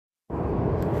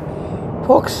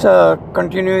Folks,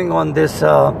 continuing on this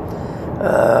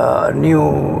new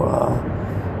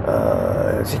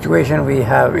situation we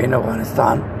have in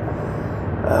Afghanistan,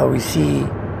 we see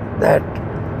that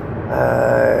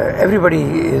everybody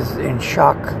is in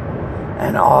shock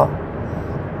and awe,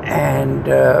 and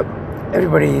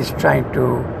everybody is trying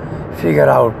to figure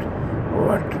out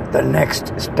what the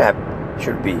next step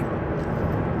should be.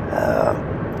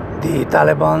 The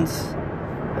Taliban's,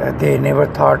 they never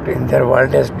thought in their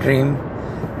wildest dream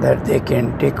that they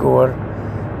can take over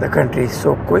the country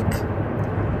so quick,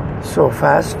 so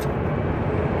fast,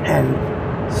 and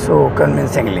so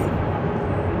convincingly.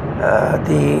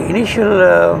 The initial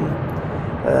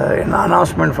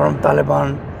announcement from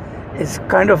Taliban is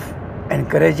kind of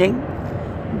encouraging,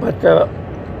 but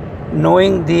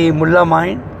knowing the mullah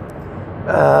mind,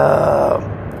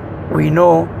 we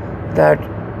know that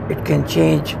it can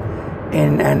change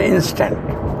in an instant.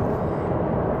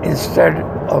 Instead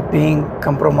of being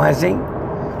compromising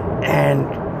and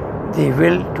the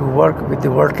will to work with the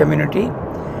world community,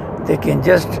 they can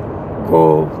just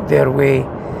go their way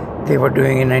they were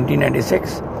doing in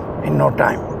 1996 in no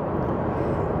time.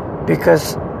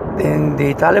 Because in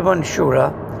the Taliban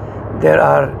Shura, there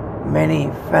are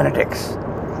many fanatics.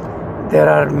 There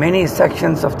are many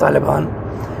sections of Taliban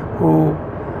who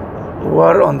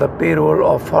were on the payroll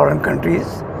of foreign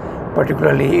countries,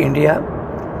 particularly India,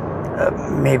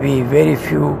 maybe very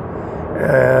few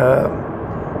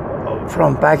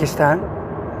from Pakistan,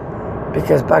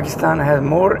 because Pakistan has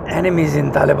more enemies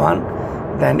in Taliban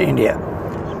than India.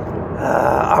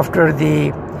 After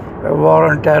the war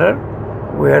on terror,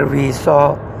 where we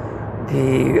saw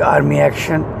the army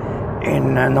action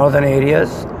in northern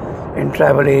areas, in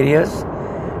tribal areas,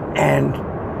 and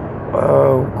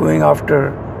going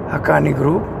after Haqqani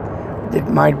group, it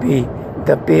might be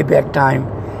the payback time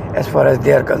as far as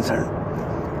they are concerned.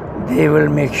 They will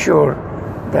make sure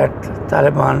that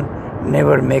Taliban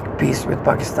never make peace with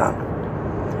Pakistan.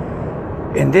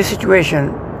 In this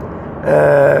situation,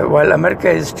 while America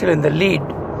is still in the lead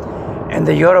and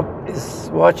the Europe is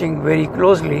watching very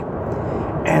closely,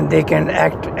 and they can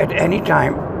act at any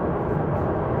time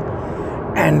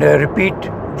and repeat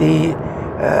the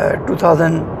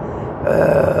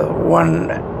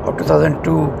 2001 or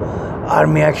 2002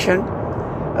 army action,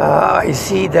 I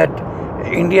see that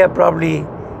India probably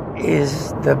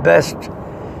is the best,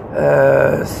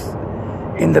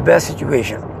 in the best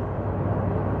situation.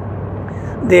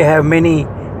 They have many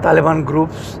Taliban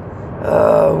groups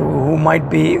who might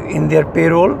be in their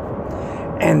payroll,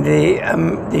 and the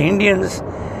Indians,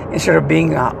 instead of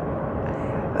being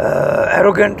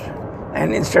arrogant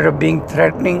and instead of being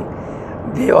threatening,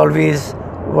 they always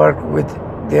work with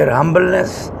their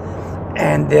humbleness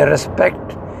and their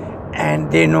respect,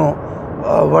 and they know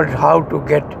how to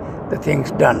get the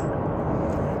things done.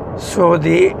 So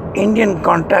the Indian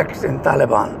contacts in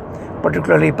Taliban,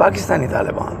 particularly Pakistani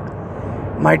Taliban,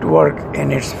 might work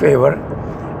in its favor,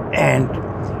 and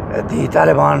the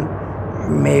Taliban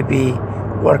may be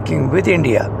working with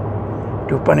India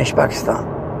to punish Pakistan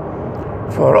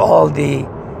for all the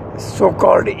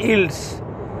so-called ills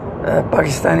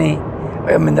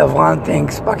the Afghan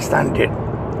things Pakistan did.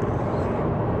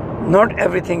 Not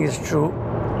everything is true.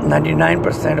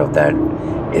 99% of that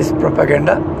is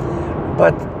propaganda,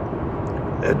 but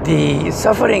the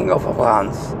suffering of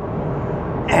Afghans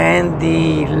and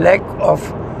the lack of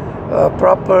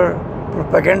proper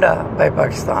propaganda by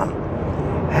Pakistan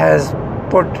has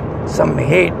put some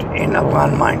hate in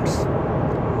Afghan minds.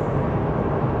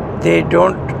 They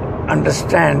don't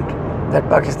understand that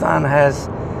Pakistan has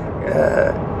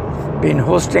been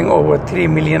hosting over 3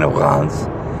 million Afghans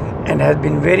and has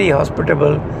been very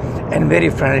hospitable and very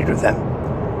friendly to them.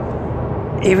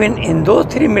 Even in those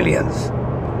 3 millions,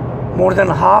 more than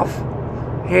half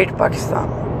hate Pakistan.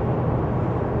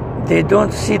 They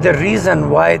don't see the reason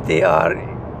why they are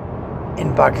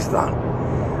in Pakistan.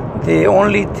 They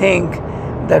only think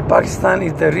that Pakistan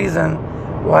is the reason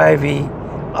why we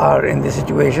are in this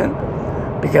situation,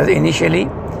 because initially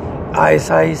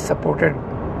ISI supported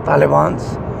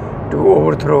Taliban's to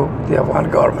overthrow the Afghan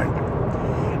government.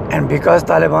 And because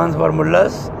Taliban's were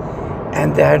mullahs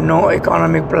and they had no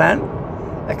economic plan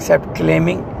except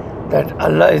claiming that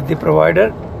Allah is the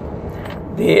provider,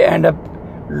 they end up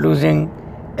losing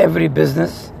every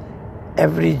business,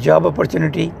 every job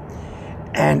opportunity,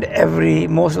 and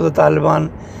most of the Taliban,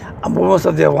 most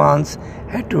of the Afghans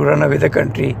had to run away the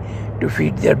country to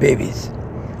feed their babies.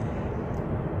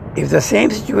 If the same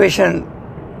situation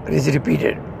is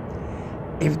repeated,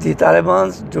 if the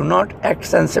Taliban do not act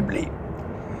sensibly,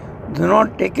 do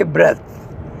not take a breath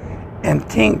and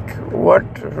think what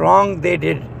wrong they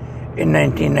did in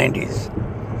 1990s,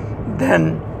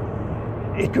 then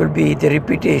it will be the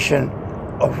repetition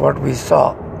of what we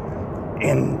saw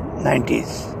in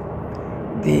 90s,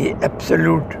 the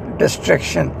absolute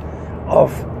destruction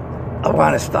of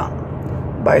Afghanistan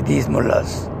by these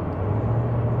mullahs.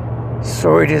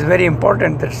 So it is very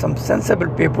important that some sensible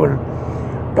people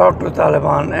talk to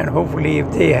Taliban, and hopefully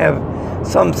if they have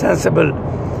some sensible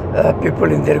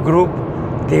people in their group,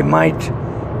 they might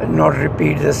not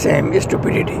repeat the same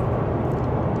stupidity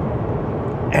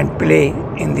and play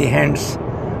in the hands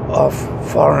of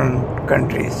foreign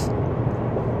countries.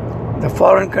 The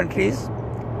foreign countries,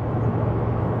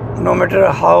 no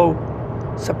matter how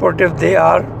supportive they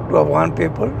are to Afghan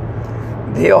people,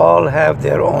 they all have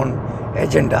their own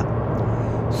agenda.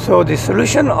 So the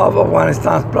solution of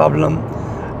Afghanistan's problem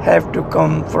have to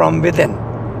come from within.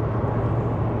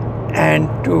 And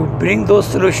to bring those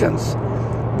solutions,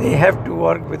 they have to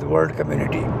work with the world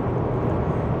community.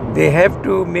 They have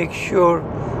to make sure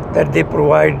that they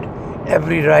provide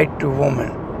every right to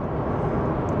women.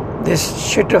 This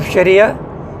shit of Sharia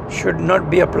should not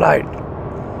be applied.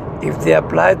 If they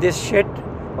apply this shit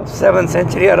of 7th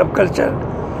century Arab culture,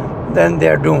 then they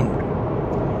are doomed.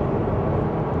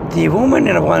 The women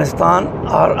in Afghanistan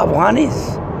are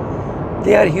Afghanis.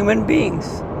 They are human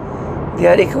beings. They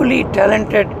are equally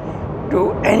talented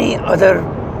to any other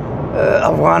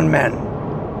Afghan man.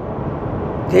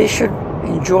 They should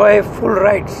enjoy full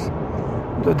rights,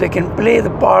 so they can play the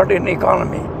part in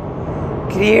economy,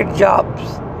 create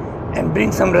jobs, and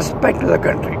bring some respect to the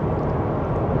country.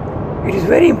 It is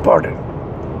very important.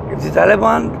 If the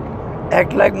Taliban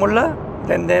act like mullah,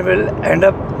 then they will end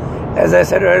up, as I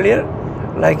said earlier,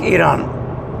 like Iran,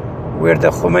 where the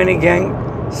Khomeini gang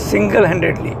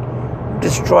single-handedly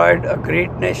destroyed a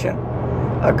great nation,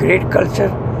 a great culture,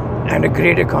 and a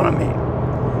great economy.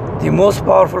 The most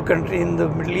powerful country in the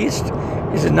Middle East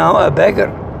is now a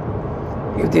beggar.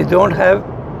 If they don't have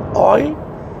oil,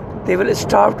 they will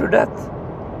starve to death.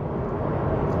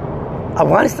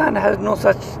 Afghanistan has no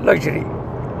such luxury.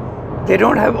 They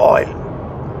don't have oil.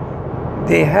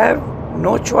 They have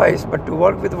no choice but to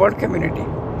work with the world community,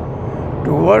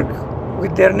 to work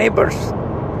with their neighbors,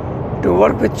 to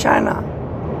work with China.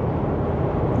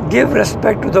 Give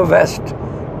respect to the West,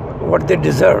 what they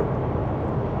deserve.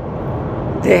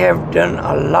 They have done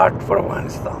a lot for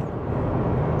Afghanistan.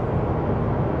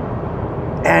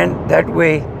 And that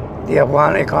way, the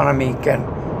Afghan economy can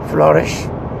flourish,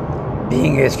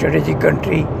 being a strategic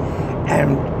country,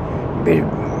 and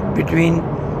between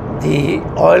the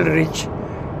oil-rich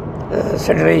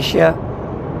Central Asia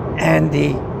and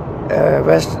the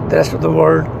the rest of the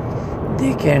world,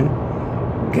 they can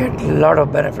get a lot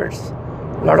of benefits,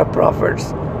 a lot of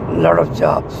profits, a lot of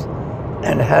jobs,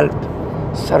 and help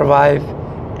survive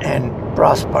and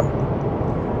prosper.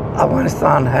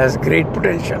 Afghanistan has great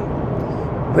potential,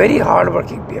 very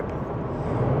hard-working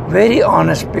people, very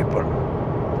honest people.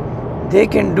 They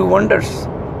can do wonders.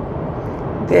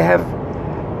 They have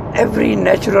every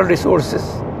natural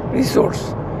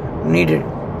resource needed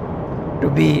to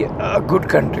be a good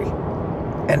country,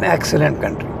 an excellent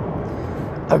country,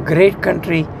 a great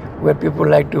country where people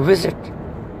like to visit,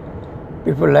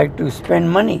 people like to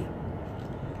spend money.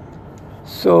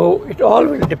 So it all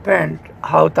will depend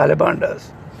how Taliban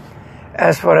does.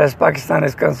 As far as Pakistan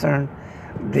is concerned,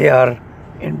 they are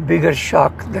in bigger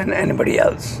shock than anybody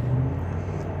else.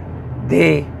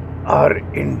 They are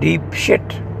in deep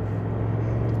shit.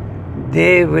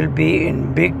 They will be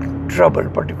in big trouble,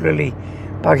 particularly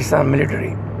Pakistan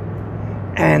military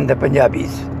and the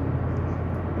Punjabis.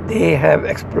 They have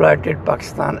exploited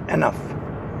Pakistan enough.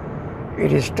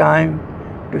 It is time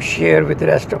to share with the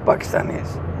rest of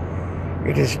Pakistanis.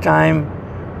 It is time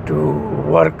to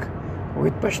work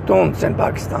with Pashtuns in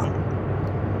Pakistan.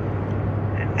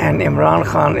 And Imran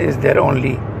Khan is their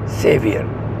only savior.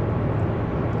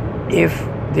 If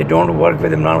they don't work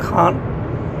with Imran Khan,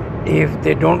 if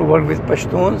they don't work with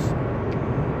Pashtuns,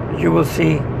 you will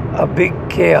see a big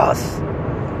chaos,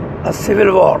 a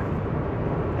civil war,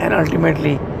 and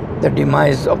ultimately the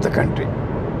demise of the country.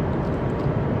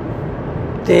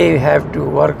 They have to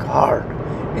work hard.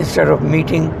 Instead of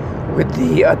meeting with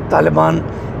the Taliban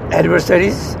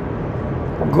adversaries,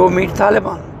 go meet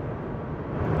Taliban.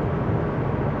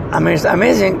 I mean, it's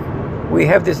amazing. We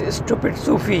have this stupid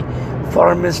Sufi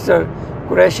foreign minister,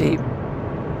 Qureshi,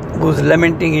 who's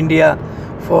lamenting India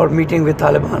for meeting with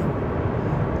Taliban.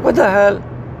 What the hell?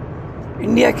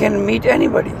 India can meet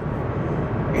anybody.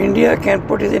 India can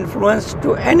put his influence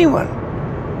to anyone.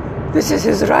 This is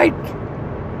his right.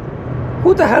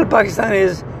 Who the hell Pakistan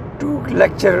is to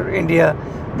lecture India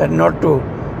that not to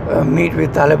meet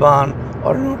with Taliban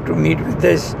or not to meet with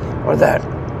this or that?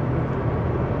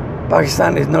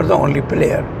 Pakistan is not the only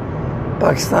player.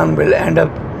 Pakistan will end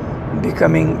up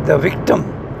becoming the victim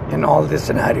in all this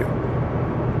scenario.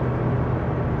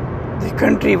 The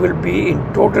country will be in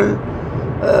total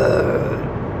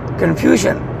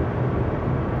confusion.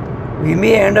 We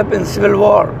may end up in civil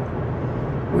war.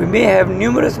 We may have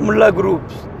numerous mullah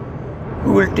groups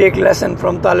who will take lesson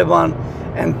from Taliban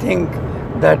and think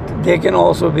that they can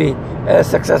also be as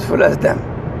successful as them.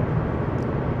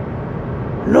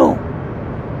 No.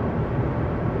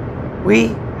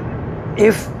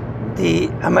 If the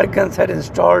Americans had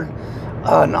installed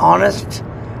an honest,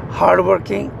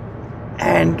 hardworking,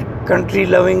 and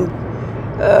country-loving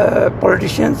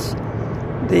politicians,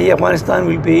 the Afghanistan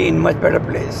will be in much better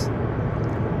place.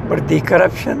 But the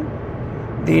corruption,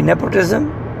 the nepotism,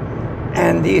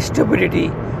 and the stupidity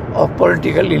of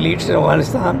political elites in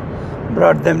Afghanistan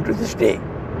brought them to this day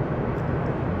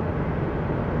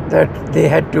that they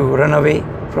had to run away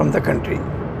from the country.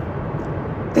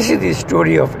 This is the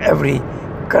story of every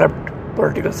corrupt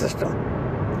political system.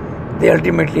 They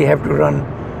ultimately have to run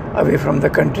away from the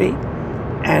country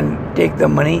and take the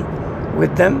money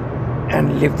with them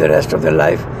and live the rest of their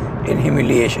life in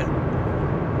humiliation.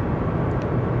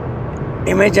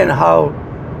 Imagine how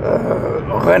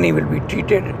Ghani will be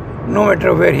treated no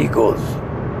matter where he goes.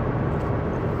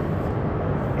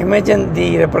 Imagine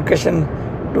the repercussion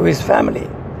to his family.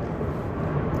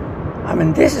 I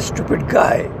mean, this stupid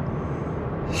guy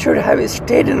should have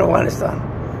stayed in Afghanistan,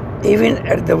 even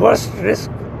at the worst risk,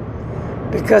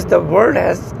 because the world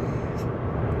has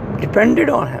depended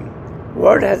on him. The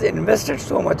world has invested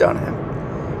so much on him,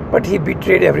 but he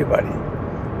betrayed everybody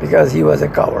because he was a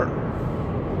coward.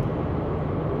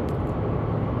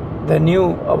 The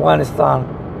new Afghanistan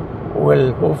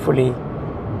will hopefully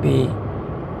be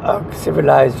a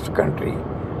civilized country,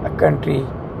 a country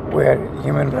where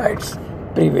human rights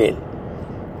prevail.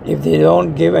 If they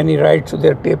don't give any rights to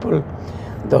their people,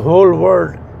 the whole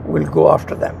world will go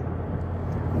after them.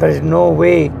 There is no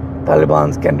way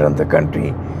Taliban can run the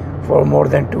country for more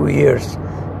than 2 years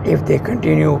if they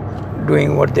continue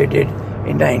doing what they did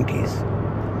in the 90s.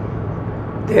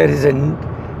 There is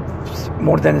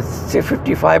more than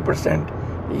 55%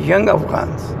 young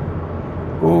Afghans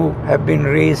who have been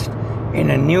raised in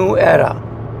a new era.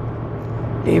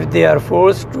 If they are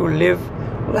forced to live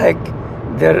like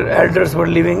their elders were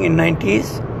living in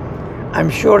 90s, I'm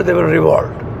sure they will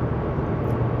revolt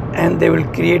and they will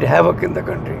create havoc in the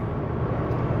country.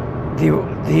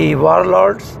 The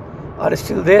warlords are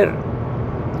still there.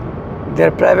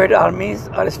 Their private armies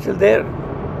are still there.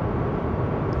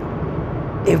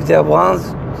 If the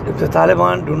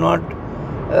Taliban do not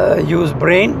use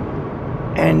brain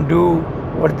and do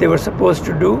what they were supposed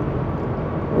to do,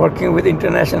 working with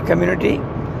international community,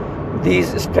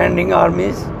 these standing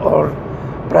armies or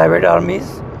private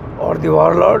armies or the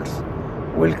warlords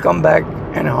will come back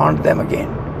and haunt them again.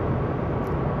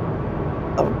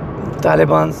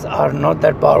 Talibans are not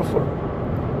that powerful.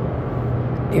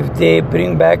 If they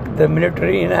bring back the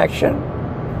military in action,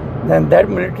 then that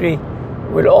military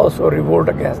will also revolt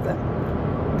against them.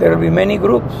 There will be many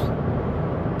groups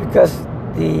because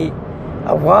the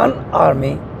Afghan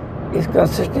army is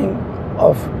consisting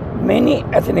of many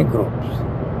ethnic groups.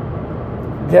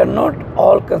 They are not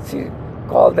all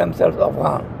call themselves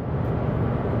Afghan.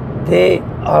 They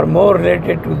are more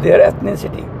related to their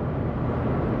ethnicity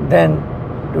than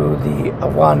to the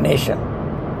Afghan nation.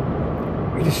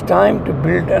 It is time to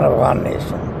build an Afghan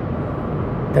nation.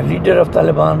 The leader of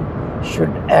Taliban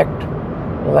should act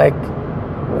like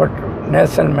what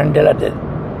Nelson Mandela did.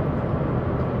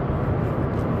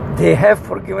 They have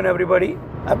forgiven everybody,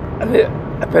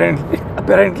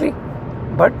 apparently,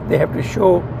 but they have to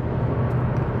show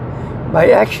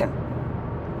by action.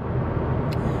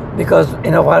 Because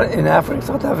in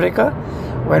South Africa,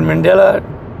 when Mandela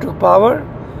took power,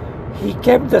 he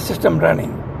kept the system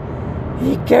running.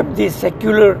 He kept the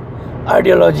secular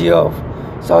ideology of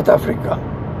South Africa.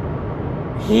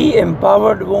 He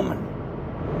empowered women.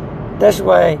 That's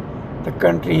why the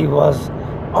country was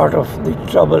out of the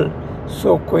trouble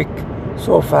so quick,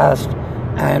 so fast,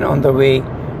 and on the way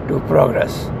to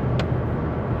progress.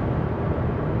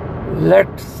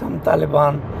 Let some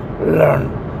Taliban learn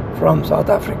from South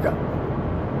Africa,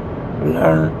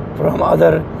 learn from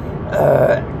other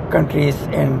countries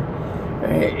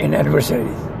in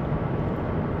adversaries,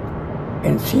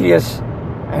 in serious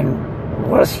and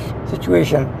worse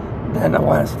situation than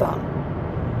Afghanistan.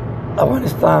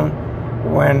 Afghanistan,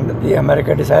 when the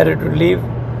America decided to leave,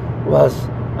 was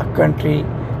a country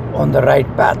on the right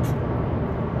path,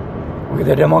 with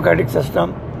a democratic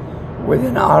system, with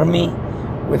an army,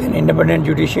 with an independent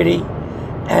judiciary,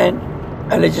 and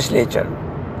a legislature.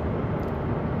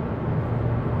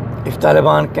 If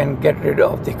Taliban can get rid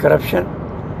of the corruption,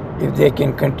 if they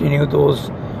can continue those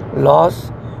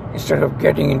laws instead of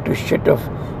getting into shit of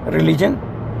religion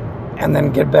and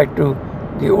then get back to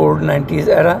the old 90s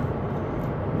era,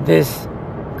 this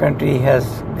country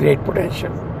has great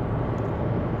potential.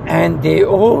 And they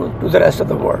owe to the rest of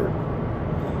the world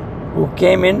who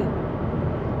came in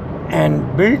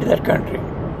and built that country,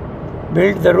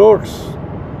 built the roads,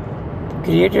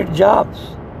 created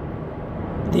jobs,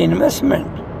 the investment.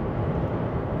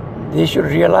 They should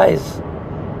realize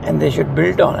and they should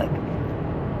build on it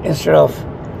instead of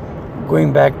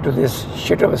going back to this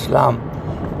shit of Islam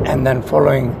and then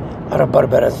following Arab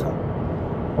barbarism.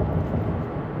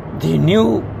 The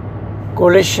new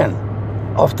coalition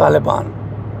of Taliban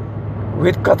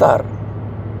with Qatar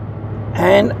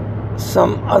and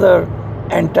some other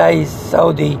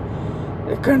anti-Saudi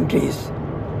countries,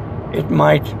 it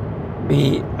might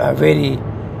be a very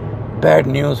bad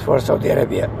news for Saudi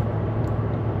Arabia,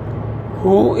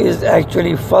 who is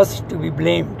actually first to be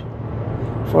blamed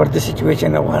for the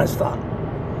situation in Afghanistan.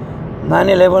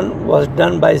 9/11 was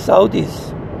done by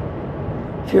Saudis,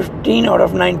 15 out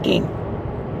of 19.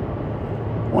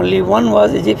 Only one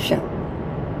was Egyptian,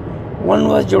 one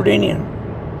was Jordanian,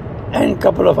 and a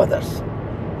couple of others.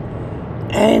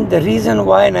 And the reason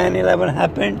why 9/11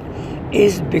 happened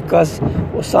is because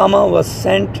Osama was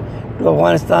sent to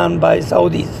Afghanistan by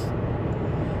Saudis.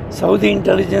 Saudi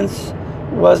intelligence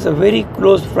was a very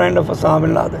close friend of Osama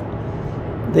bin Laden.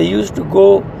 They used to go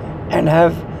and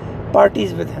have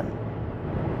parties with him.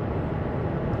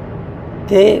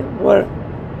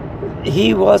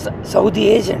 He was Saudi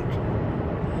agent.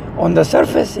 On the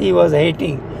surface, he was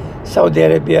hating Saudi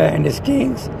Arabia and his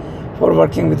kings for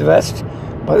working with West,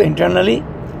 but internally,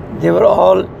 they were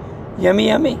all yummy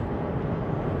yummy.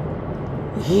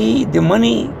 The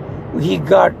money he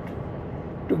got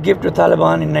to give to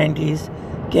Taliban in 90s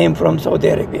came from Saudi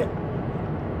Arabia.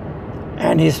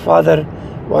 And his father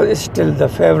was still the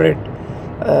favorite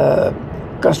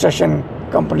construction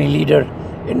company leader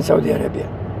in Saudi Arabia.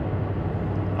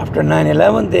 After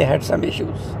 9/11, they had some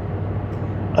issues.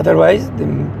 Otherwise,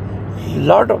 a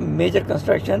lot of major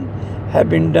construction have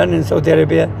been done in Saudi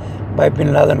Arabia by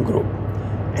Bin Laden Group.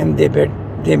 And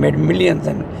they made millions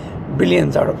and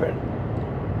billions out of it.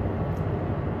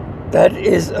 That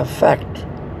is a fact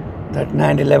that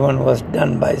 9/11 was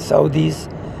done by Saudis,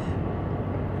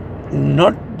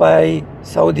 not by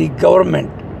Saudi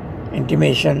government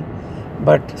intimation,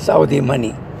 but Saudi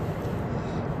money.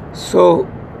 So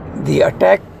the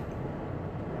attack,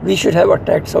 we should have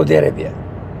attacked Saudi Arabia.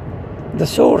 The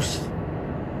source,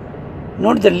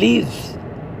 not the leaves.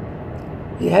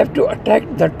 You have to attack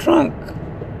the trunk,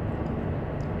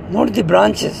 not the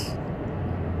branches.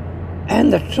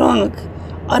 And the trunk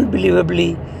unbelievably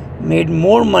made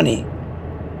more money.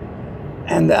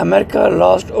 And America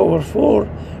lost over $4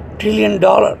 trillion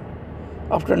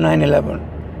after 9/11.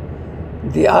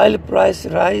 The oil price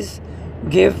rise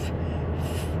gave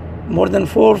more than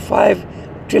 $4-5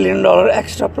 trillion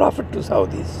extra profit to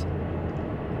Saudis.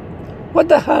 What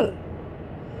the hell?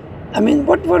 I mean,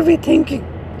 what were we thinking?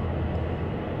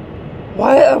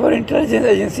 Why our intelligence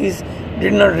agencies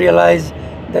did not realize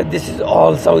that this is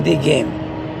all Saudi game?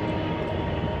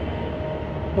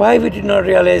 Why we did not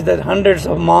realize that hundreds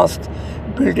of mosques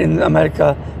built in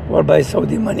America were by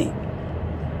Saudi money,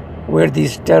 where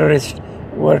these terrorists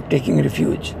were taking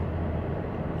refuge?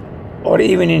 Or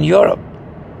even in Europe,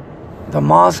 the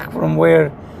mosque from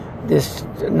where this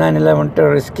 9/11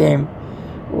 terrorists came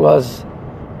was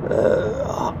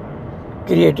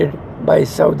created by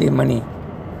Saudi money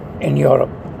in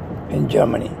Europe, in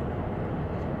Germany.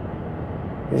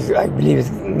 I believe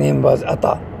his name was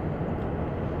Atta.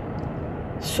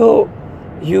 So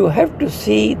you have to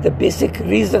see the basic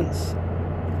reasons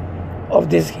of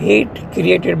this hate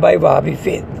created by Wahhabi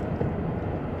faith.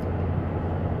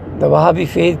 The Wahhabi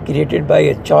faith created by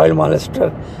a child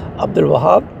molester, Abdul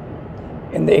Wahab,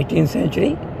 in the 18th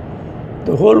century.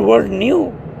 The whole world knew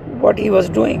what he was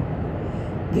doing.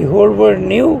 The whole world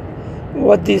knew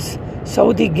what this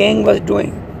Saudi gang was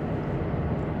doing.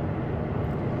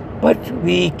 But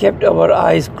we kept our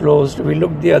eyes closed, we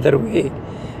looked the other way,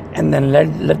 and then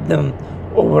let them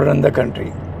overrun the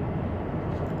country.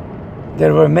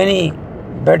 There were many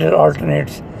better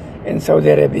alternates in Saudi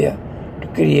Arabia to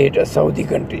create a Saudi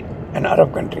country, an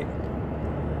Arab country.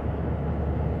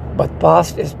 But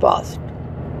past is past.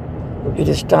 It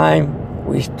is time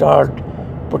we start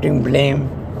putting blame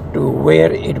to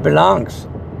where it belongs.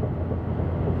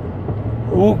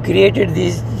 Who created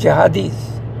these jihadis?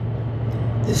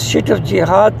 This shit of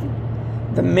jihad,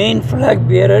 the main flag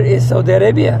bearer is Saudi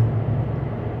Arabia,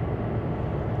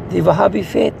 the Wahhabi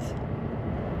faith.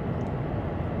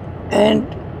 And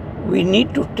we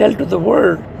need to tell to the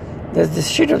world that this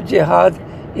shit of jihad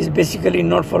is basically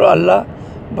not for Allah,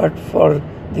 but for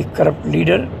the corrupt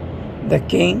leader, the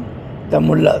king, the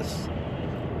mullahs.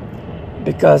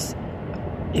 Because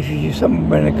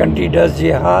when a country does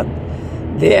jihad,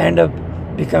 they end up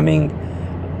becoming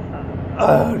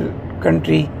a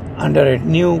country under a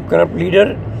new corrupt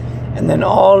leader, and then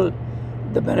all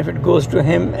the benefit goes to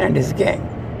him and his gang.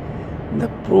 The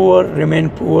poor remain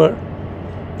poor,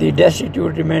 the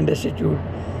destitute remain destitute.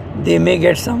 They may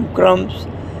get some crumbs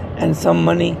and some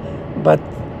money, but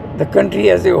the country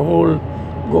as a whole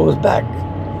goes back,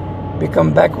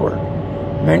 become backward,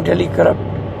 mentally corrupt,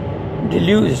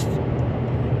 deluged,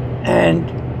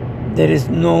 and there is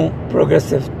no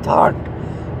progressive thought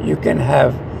you can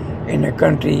have in a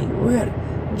country where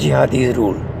jihadis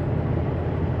rule.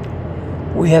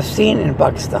 We have seen in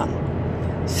Pakistan,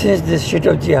 since this shit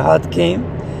of jihad came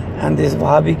and this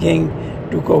Wahhabi gang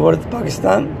took over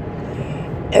Pakistan,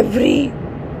 every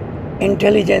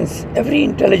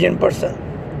intelligent person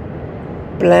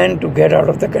planned to get out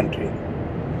of the country.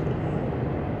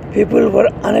 People were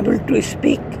unable to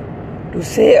speak, to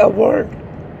say a word,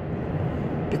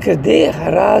 because they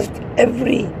harassed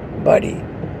everybody.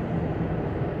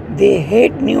 They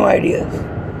hate new ideas.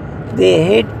 They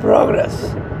hate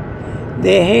progress.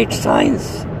 They hate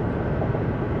science.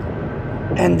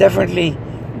 And definitely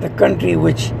the country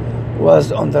which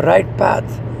was on the right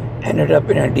path ended up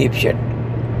in a deep shit.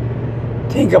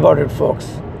 Think about it, folks.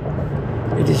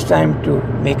 It is time to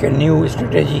make a new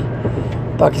strategy.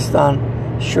 Pakistan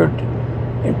should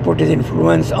put its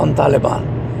influence on Taliban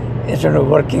instead of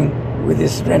working with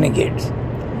these renegades.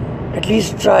 At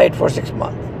least try it for 6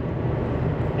 months.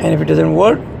 And if it doesn't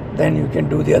work, then you can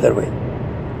do the other way.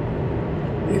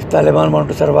 If Taliban want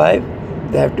to survive,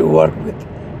 they have to work with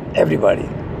everybody.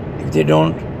 If they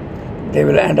don't, they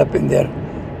will end up in their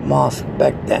mosque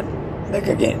back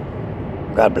again.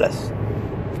 God bless.